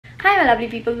Hi my lovely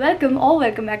people,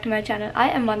 welcome back to my channel. I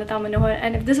am Vandita Manohar,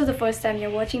 and if this is the first time you're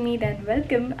watching me, then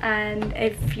welcome. And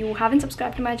if you haven't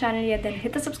subscribed to my channel yet, then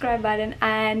hit the subscribe button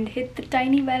and hit the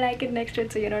tiny bell icon next to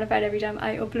it so you're notified every time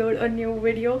I upload a new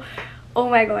video. Oh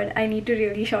my god, I need to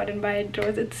really shorten my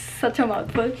intros, it's such a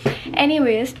mouthful.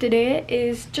 Anyways, today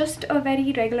is just a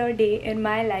very regular day in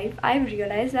my life. I've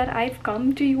realized that I've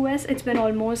come to US, it's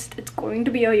going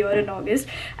to be a year in August,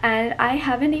 and I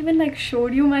haven't even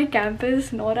showed you my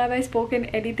campus, nor have I spoken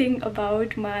anything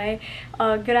about my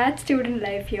grad student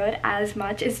life here as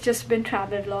much. It's just been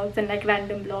travel vlogs and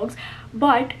random vlogs,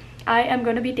 but I am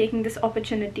going to be taking this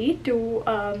opportunity to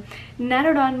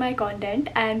narrow down my content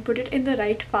and put it in the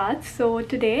right path. So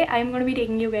today I'm going to be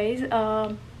taking you guys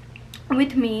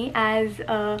with me as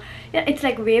yeah, it's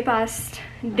way past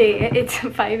day, it's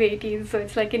 5:18, so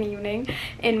it's an evening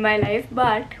in my life,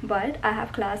 but I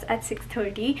have class at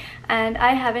 6:30 and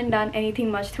I haven't done anything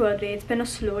much throughout the day. It's been a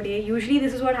slow day. Usually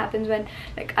this is what happens when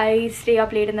I stay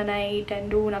up late in the night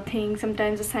and do nothing,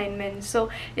 sometimes assignments, so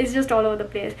it's just all over the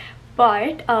place.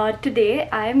 But today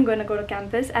I'm gonna go to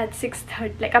campus at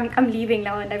 6:30. I'm leaving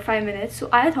now in 5 minutes, so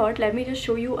I thought let me just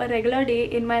show you a regular day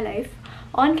in my life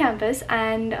on campus,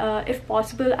 and if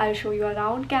possible I'll show you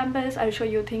around campus. I'll show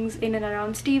you things in and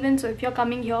around Stevens. So if you're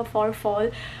coming here for fall,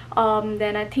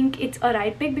 then I think it's a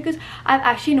right pick, because I've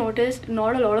actually noticed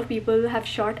not a lot of people have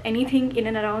shot anything in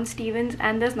and around Stevens,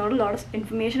 and there's not a lot of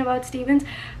information about Stevens.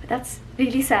 That's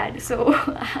really sad, so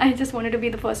I just wanted to be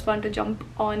the first one to jump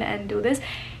on and do this.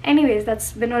 Anyways,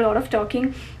 that's been a lot of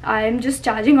talking. I'm just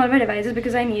charging all my devices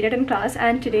because I need it in class,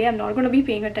 and today I'm not going to be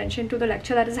paying attention to the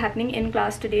lecture that is happening in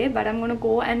class today, but I'm going to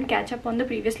go and catch up on the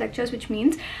previous lectures, which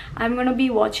means I'm going to be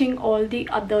watching all the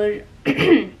other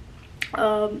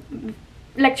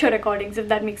lecture recordings, if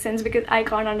that makes sense, because I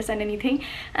can't understand anything.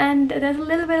 And there's a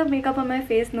little bit of makeup on my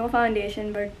face, no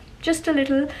foundation, but just a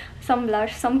little, some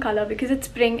blush, some color, because it's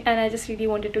spring and I just really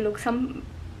wanted to look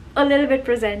a little bit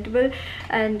presentable.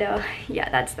 And yeah,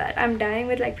 that's that. I'm dying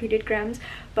with period cramps,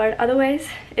 but otherwise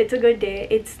it's a good day.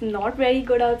 It's not very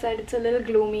good outside, it's a little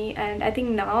gloomy, and I think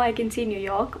now I can see New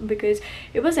York because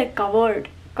it was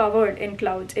covered in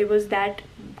clouds. It was that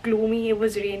gloomy, it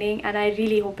was raining, and I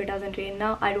really hope it doesn't rain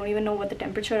now. I don't even know what the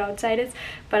temperature outside is,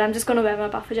 but I'm just gonna wear my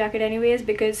puffer jacket anyways,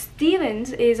 because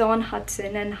Stevens is on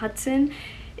Hudson, and Hudson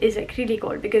is really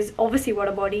cold because obviously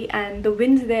water body, and the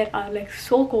winds there are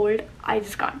so cold I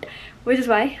just can't, which is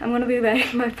why I'm gonna be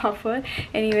wearing my puffer.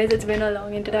 Anyways, it's been a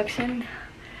long introduction,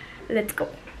 let's go.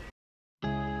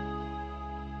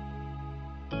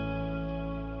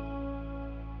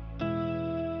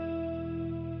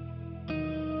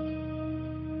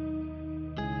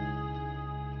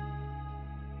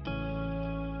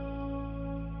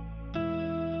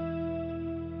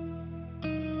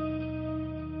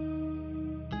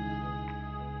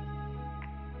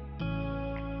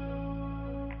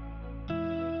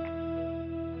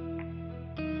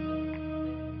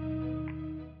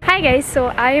 Hi guys, so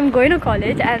I am going to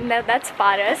college, and that's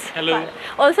Paras. Hello.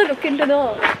 Also look into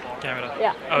the camera.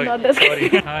 Yeah, oh, not this. Sorry.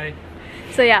 Hi.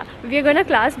 So yeah, we are going to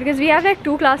class because we have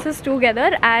 2 classes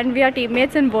together and we are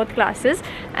teammates in both classes,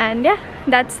 and yeah,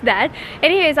 that's that.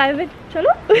 Anyways, anyways,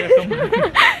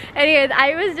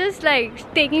 I was just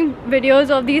taking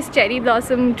videos of these cherry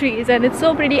blossom trees, and it's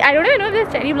so pretty. I don't even know if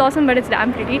it's cherry blossom, but it's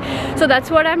damn pretty. So that's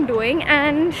what I'm doing,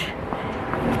 and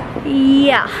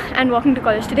yeah, and walking to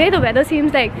college today. The weather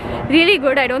seems really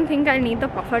good. I don't think I'll need the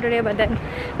puffer today, but then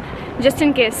just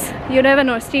in case, you never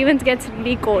know, Stevens gets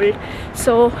really cold.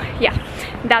 So yeah,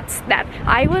 that's that.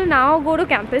 I will now go to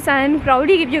campus and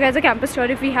probably give you guys a campus tour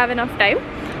if we have enough time,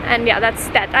 and yeah, that's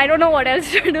that. I don't know what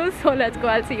else to do, so let's go.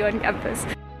 I'll see you on campus.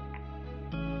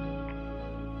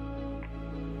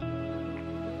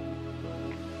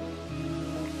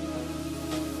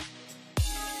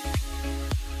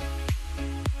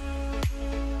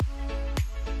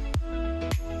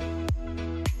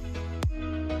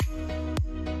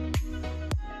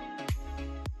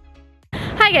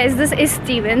 Hi guys, this is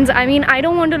Stevens. I mean, I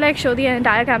don't want to show the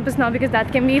entire campus now because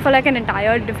that can be for an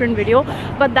entire different video,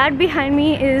 but that behind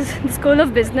me is the School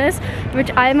of Business,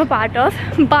 which I am a part of.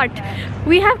 But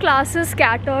we have classes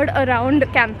scattered around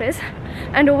campus,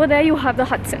 and over there you have the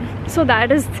Hudson. So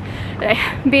that is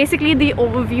basically the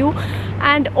overview,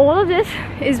 and all of this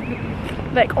is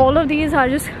all of these are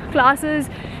just classes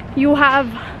you have.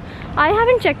 I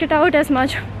haven't checked it out as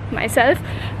much myself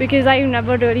because I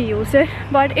never really use it,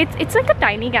 but it's a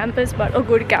tiny campus, but a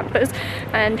good campus.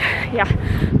 And yeah,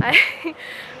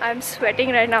 I'm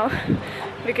sweating right now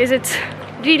because it's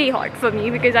really hot for me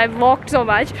because I've walked so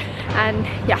much. And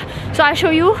yeah, so I'll show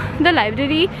you the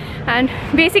library and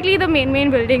basically the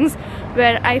main buildings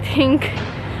where I think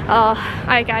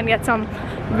I can get some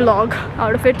vlog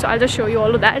out of it, so I'll just show you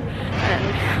all of that,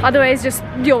 and otherwise just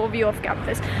the overview of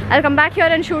campus. I'll come back here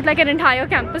and shoot like an entire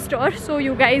campus tour so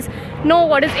you guys know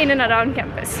what is in and around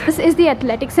campus. This is the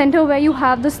athletic center where you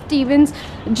have the Stevens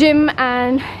gym,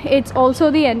 and it's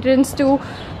also the entrance to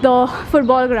the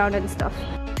football ground and stuff.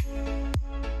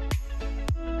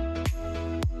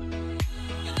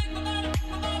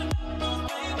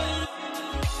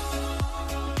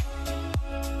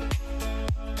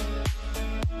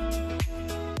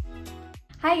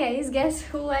 Hi guys, guess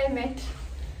who I met?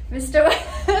 Mr.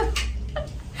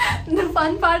 The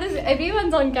fun part is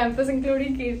everyone's on campus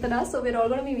including Kirtana, so we're all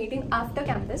going to be meeting after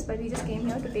campus, but we just came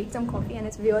here to take some coffee, and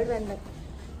it's weird when like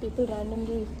people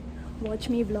randomly watch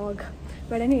me vlog.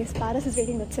 But anyways, Paris is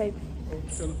waiting that side.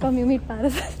 Come, you meet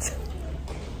Paris.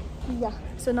 Yeah,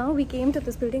 so now we came to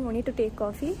this building only to take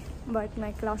coffee, but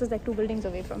my class is like 2 buildings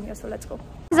away from here, so let's go.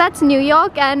 That's New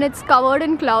York, and it's covered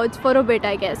in clouds for a bit,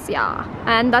 I guess. Yeah,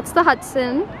 and that's the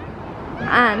Hudson,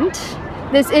 and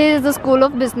this is the School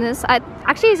of Business.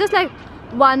 Actually it's just like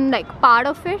one like part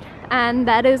of it, and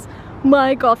that is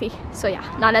my coffee. So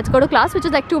yeah, now let's go to class, which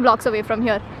is like 2 blocks away from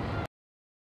here.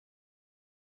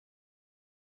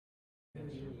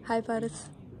 Hi Paris,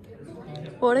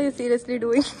 what are you seriously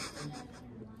doing?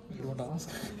 Don't ask.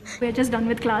 We're just done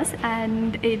with class,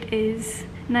 and it is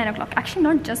 9 o'clock. Actually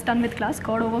not just done with class,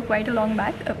 got over quite a long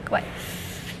back.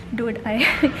 Dude,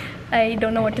 I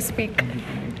don't know what to speak.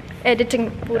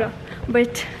 Editing pura,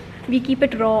 but we keep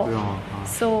it raw.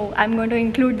 So I'm going to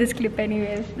include this clip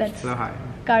anyways. That's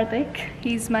Karthik.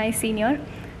 He's my senior,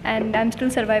 and I'm still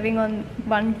surviving on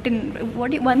one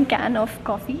can of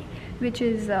coffee, which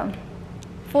is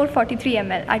 443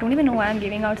 ml. I don't even know why I'm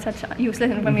giving out such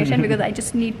useless information because I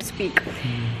just need to speak.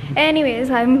 Anyways,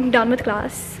 I'm done with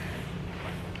class.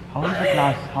 How was the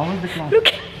class? How was the class? Look.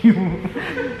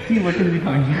 See what is he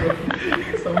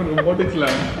doing? Some robotics lab.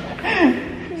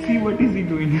 See what is he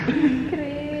doing?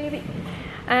 Crazy.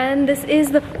 And this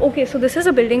is the so this is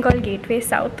a building called Gateway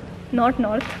South, not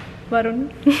North.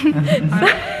 Varun.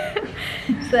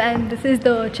 So, and this is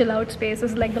the chill out space.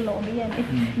 This is like the lobby, and it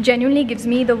genuinely gives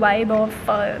me the vibe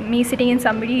of me sitting in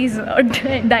somebody's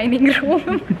dining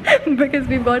room because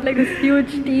we've got like this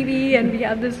huge TV and we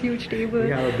have this huge table. We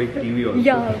have a big TV also.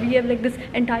 Yeah, we have like this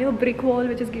entire brick wall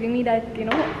which is giving me that, you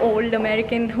know, old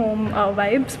American home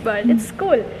vibes, but it's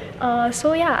cool.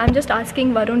 So yeah, I'm just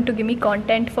asking Varun to give me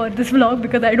content for this vlog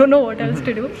because I don't know what else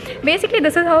to do. Basically,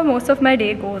 this is how most of my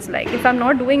day goes. Like if I'm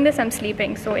not doing this, I'm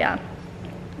sleeping. So yeah,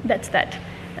 that's that.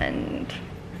 And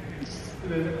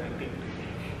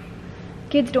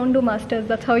kids don't do masters,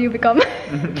 that's how you become.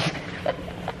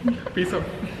 Peace out.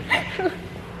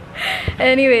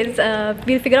 Anyways,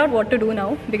 we'll figure out what to do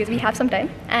now because we have some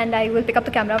time, and I will pick up the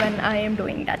camera when I am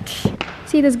doing that.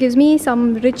 See, this gives me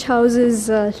some rich houses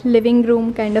living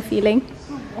room kind of feeling.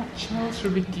 What channel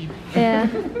should we keep? Yeah.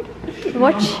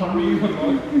 Watch.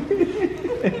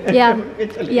 Yeah.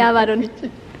 Yeah,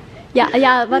 Varun.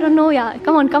 Yeah, Varun, no, yeah.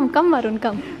 Come on, come, Varun,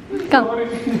 come.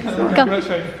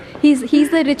 He's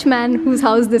the rich man whose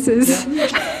house this is.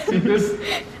 See this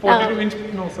 42-inch,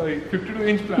 no sorry,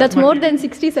 52-inch plasma. That's more than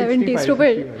 60, 70,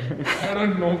 stupid. I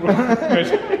don't know, bro.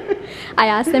 I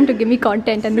asked them to give me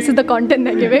content, and this is the content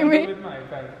they're giving me.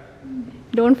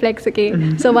 Don't flex, okay?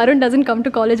 So Varun doesn't come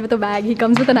to college with a bag, he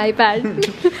comes with an iPad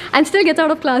and still gets out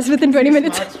of class within 20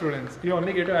 minutes. Smart students. You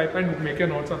only get your iPad and make your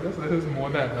notes on this. This is more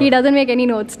than enough. He doesn't make any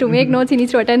notes. To make notes, he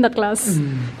needs to attend that class.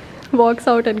 Walks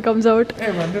out and comes out.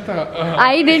 Hey, Vandita.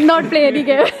 I did not play any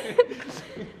game.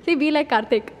 See, be like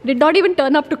Karthik. Did not even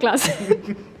turn up to class.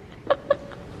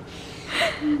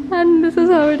 And this is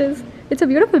how it is. It's a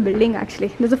beautiful building actually.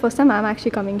 This is the first time I'm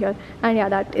actually coming here. And yeah,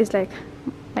 that is like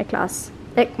my class.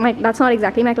 Like that's not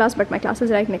exactly my class, but my class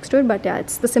is right next to it. But yeah,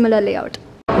 it's the similar layout.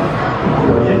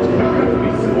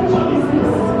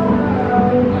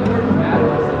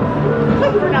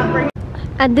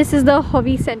 And this is the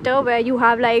hobby center where you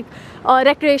have like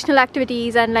recreational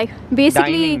activities and like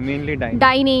basically mainly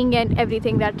dining and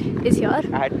everything that is here.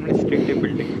 Administrative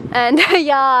building. And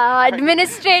yeah,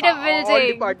 administrative building. All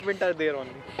departments are there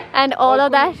only. And all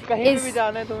of that is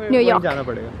New York.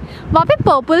 वहाँ पे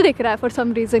purple दिख रहा है for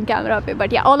some reason camera पे,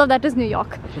 but yeah, all of that is New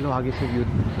York. चलो आगे से view.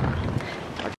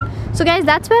 So guys,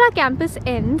 that's where our campus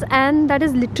ends, and that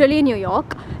is literally New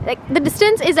York. Like the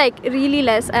distance is like really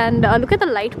less, and look at the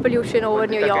light pollution over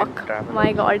New York.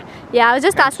 My God. Yeah, I was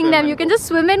just asking them. You can just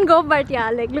swim and go, but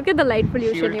yeah, like look at the light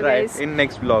pollution, you guys. In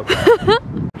next vlog.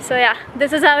 So yeah,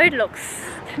 this is how it looks.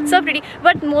 So pretty,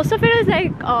 but most of it is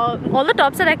like all the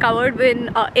tops are like covered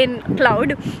in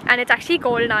cloud, and it's actually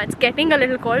cold now. It's getting a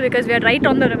little cold because we are right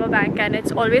on the riverbank, and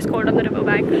it's always cold on the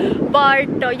riverbank.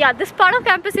 But yeah, this part of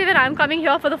campus, even I'm coming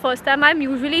here for the first time. I'm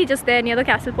usually just there near the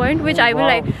Castle Point, which I will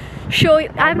like show you.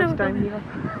 How much time you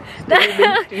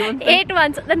have? 8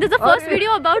 months. Then there's the first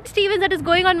video about Stevens that is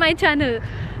going on my channel.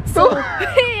 So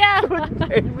yeah,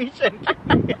 Admission.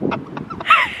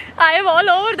 I am all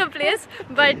over the place,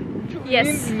 but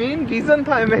yes. Main reason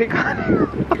था America.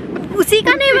 उसी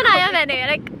का नहीं बनाया मैंने.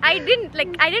 Like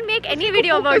I didn't make any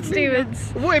video about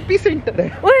Stevens. वो epicenter है.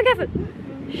 Oh, careful.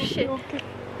 Shit.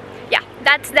 Yeah,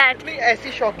 that's that. नहीं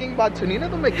ऐसी shocking बात सुनी ना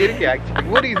तो मैं गिर गया actually.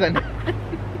 वो reason है.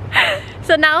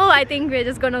 So now I think we're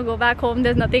just gonna go back home.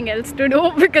 There's nothing else to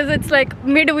do because it's like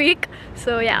midweek.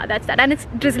 So yeah, that's that. And it's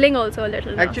drizzling also a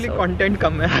little. Actually now, so. Content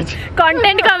कम है आज.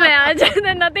 Content कम है आज.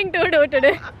 There's nothing to do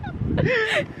today.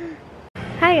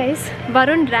 Hi guys,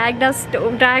 Varun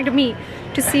dragged me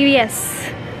to CVS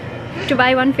to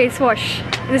buy one face wash.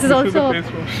 This is also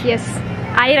face wash. Yes,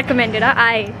 I recommended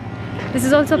it. This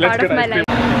is also part of my life.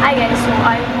 Hi guys, so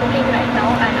I'm cooking right now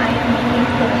and I am making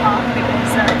poha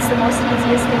because it's the most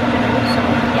easiest thing to do. So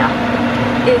yeah,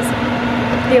 is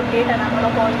the update, and I'm on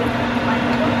a call with my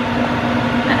mother,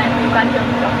 and I know you can't hear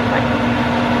me talking, but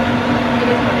it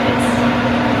is what it is.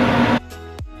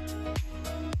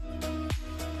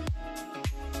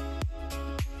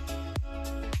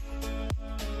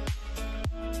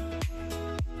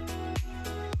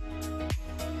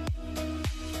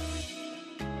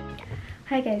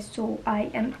 Hi guys, so I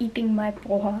am eating my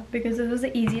poha because this was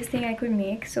the easiest thing I could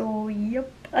make. So yep,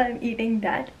 I'm eating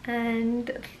that,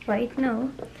 and right now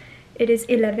it is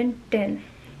 11:10.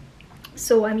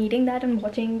 So I'm eating that and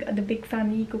watching the Big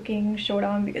Family Cooking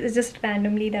Showdown because it's just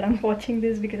randomly that I'm watching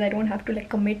this because I don't have to like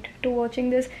commit to watching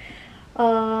this.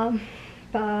 But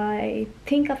I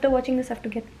think after watching this I have to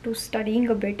get to studying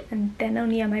a bit, and then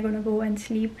only am I gonna go and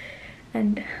sleep.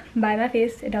 And by my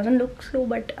face it doesn't look so,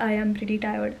 but I am pretty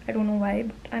tired. I don't know why,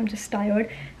 but I'm just tired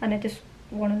and I just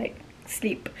want to like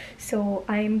sleep. So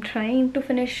I'm trying to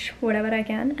finish whatever I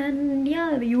can, and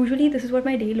yeah, usually this is what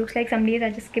my day looks like. Some days I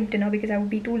just skip dinner because I would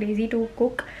be too lazy to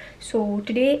cook. So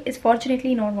today is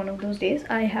fortunately not one of those days.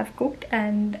 I have cooked,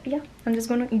 and yeah, I'm just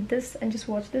gonna eat this and just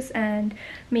watch this and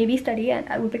maybe study, and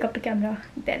I will pick up the camera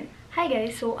then. Hi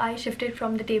guys, so I shifted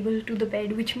from the table to the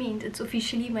bed, which means it's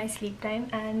officially my sleep time,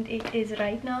 and it is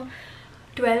right now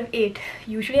 12:08.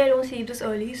 Usually I don't sleep this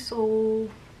early, so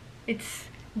it's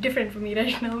different for me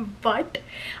right now. But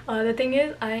the thing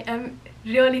is, I am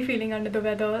really feeling under the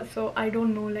weather, so I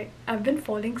don't know, like I've been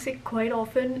falling sick quite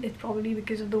often. It's probably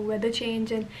because of the weather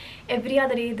change, and every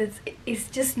other day this is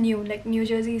just new. Like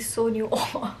New Jersey is so new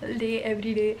all day,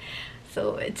 every day. So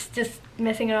it's just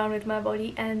messing around with my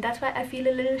body, and that's why I feel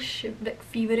a little like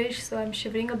feverish. So I'm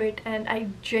shivering a bit, and I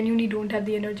genuinely don't have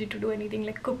the energy to do anything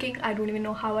like cooking. I don't even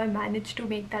know how I managed to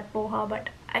make that poha, but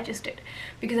I just did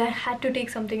because I had to take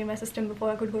something in my system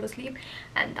before I could go to sleep,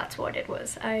 and that's what it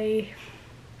was. I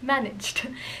managed.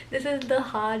 This is the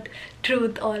hard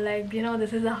truth, or like, you know,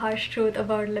 this is the harsh truth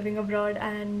about living abroad,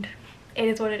 and it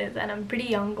is what it is. And I'm pretty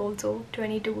young also,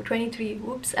 23.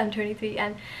 Whoops, I'm 23,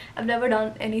 and I've never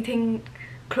done anything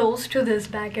close to this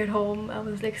back at home. I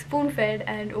was like spoon-fed,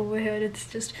 and over here it's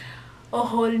just a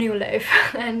whole new life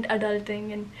and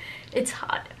adulting, and it's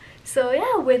hard. So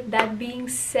yeah, with that being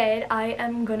said, I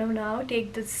am gonna now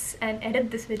take this and edit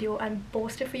this video and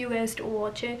post it for you guys to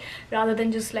watch it, rather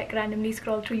than just like randomly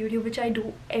scroll through YouTube, which I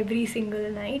do every single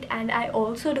night. And I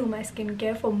also do my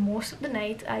skincare for most of the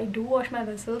nights. I do wash my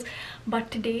vessels,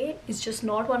 but today is just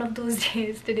not one of those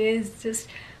days. Today is just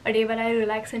a day where I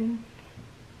relax and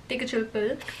take a chill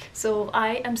pill. So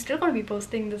I am still going to be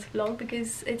posting this vlog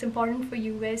because it's important for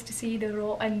you guys to see the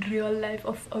raw and real life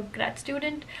of a grad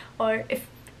student, or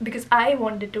because I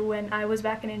wanted to, when I was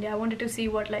back in India, I wanted to see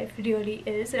what life really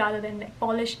is, rather than like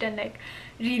polished and like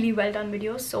really well done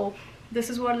videos. So this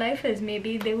is what life is.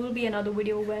 Maybe there will be another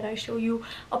video where I show you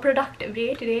a productive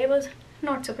day. Today was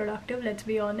not so productive, let's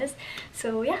be honest.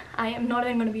 So yeah, I am not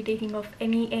even going to be taking off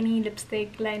any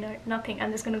lipstick, liner, nothing.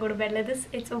 I'm just going to go to bed like this.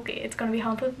 It's okay, it's going to be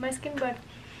harmful for my skin, but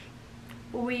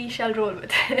we shall roll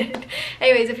with it.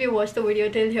 Anyways, if you watched the video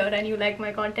till here and you like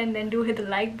my content, then do hit the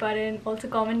like button. Also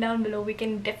comment down below. We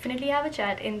can definitely have a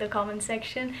chat in the comment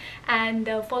section, and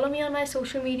follow me on my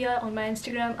social media. On my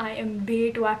Instagram, I am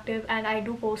way too active, and I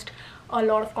do post a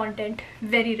lot of content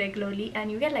very regularly, and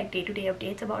you get like day-to-day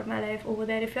updates about my life over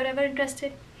there if you're ever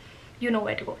interested. you know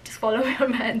where to go. Just follow me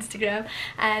on my Instagram.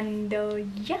 And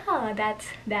yeah, that's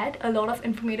that. A lot of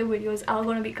informative videos are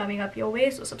going to be coming up your way,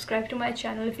 so subscribe to my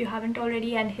channel if you haven't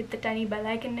already, and hit the tiny bell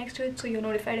icon next to it so you're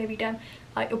notified every time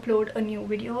I upload a new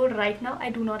video. Right now I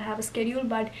do not have a schedule,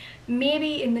 but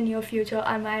maybe in the near future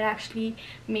I might actually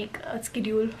make a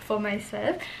schedule for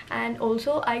myself. And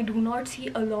also I do not see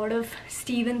a lot of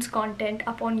Stevens content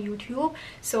up on YouTube,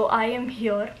 so I am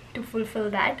here to fulfill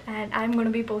that, and I'm going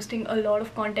to be posting a lot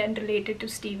of content related to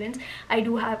Stevens. I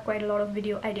do have quite a lot of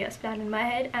video ideas planned in my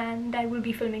head, and I will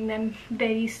be filming them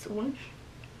very soon.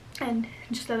 And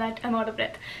just like that, I'm out of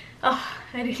breath. Oh,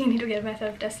 I really need to get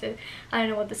myself tested. I don't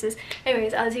know what this is.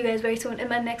 Anyways, I'll see you guys very soon in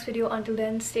my next video. Until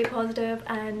then, stay positive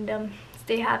and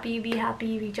stay happy, be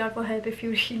happy, reach out for help if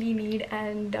you really need.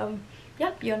 And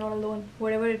yeah, you're not alone.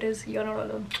 Whatever it is, you're not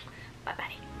alone.